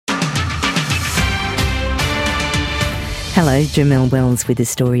Hello, Jamil Wells with the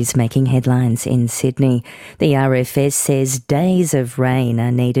stories making headlines in Sydney. The RFS says days of rain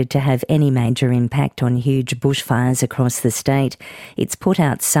are needed to have any major impact on huge bushfires across the state. It's put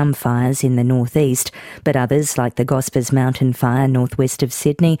out some fires in the northeast, but others, like the Gospers Mountain Fire northwest of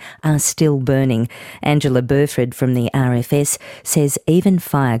Sydney, are still burning. Angela Burford from the RFS says even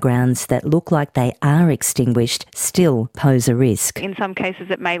firegrounds that look like they are extinguished still pose a risk. In some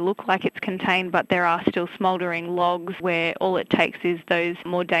cases it may look like it's contained, but there are still smouldering logs where all it takes is those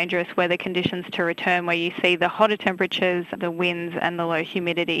more dangerous weather conditions to return, where you see the hotter temperatures, the winds and the low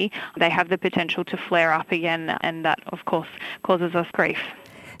humidity. They have the potential to flare up again, and that, of course, causes us grief.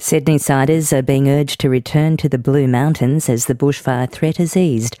 Sydney-siders are being urged to return to the Blue Mountains as the bushfire threat has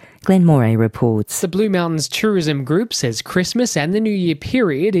eased. Glenn Moray reports. The Blue Mountains Tourism Group says Christmas and the New Year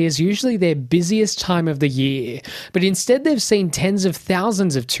period is usually their busiest time of the year, but instead they've seen tens of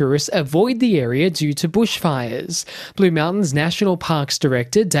thousands of tourists avoid the area due to bushfires. Blue Mountains National Parks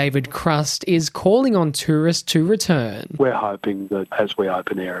Director David Crust is calling on tourists to return. We're hoping that as we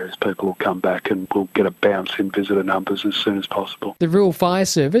open areas, people will come back and we'll get a bounce in visitor numbers as soon as possible. The Rural Fire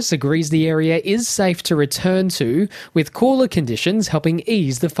Service agrees the area is safe to return to, with cooler conditions helping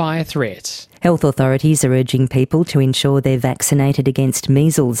ease the fire threat. Health authorities are urging people to ensure they're vaccinated against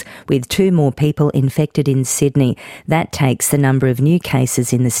measles, with 2 more people infected in Sydney. That takes the number of new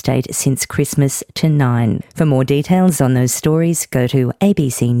cases in the state since Christmas to 9. For more details on those stories, go to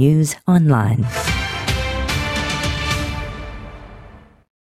ABC News Online.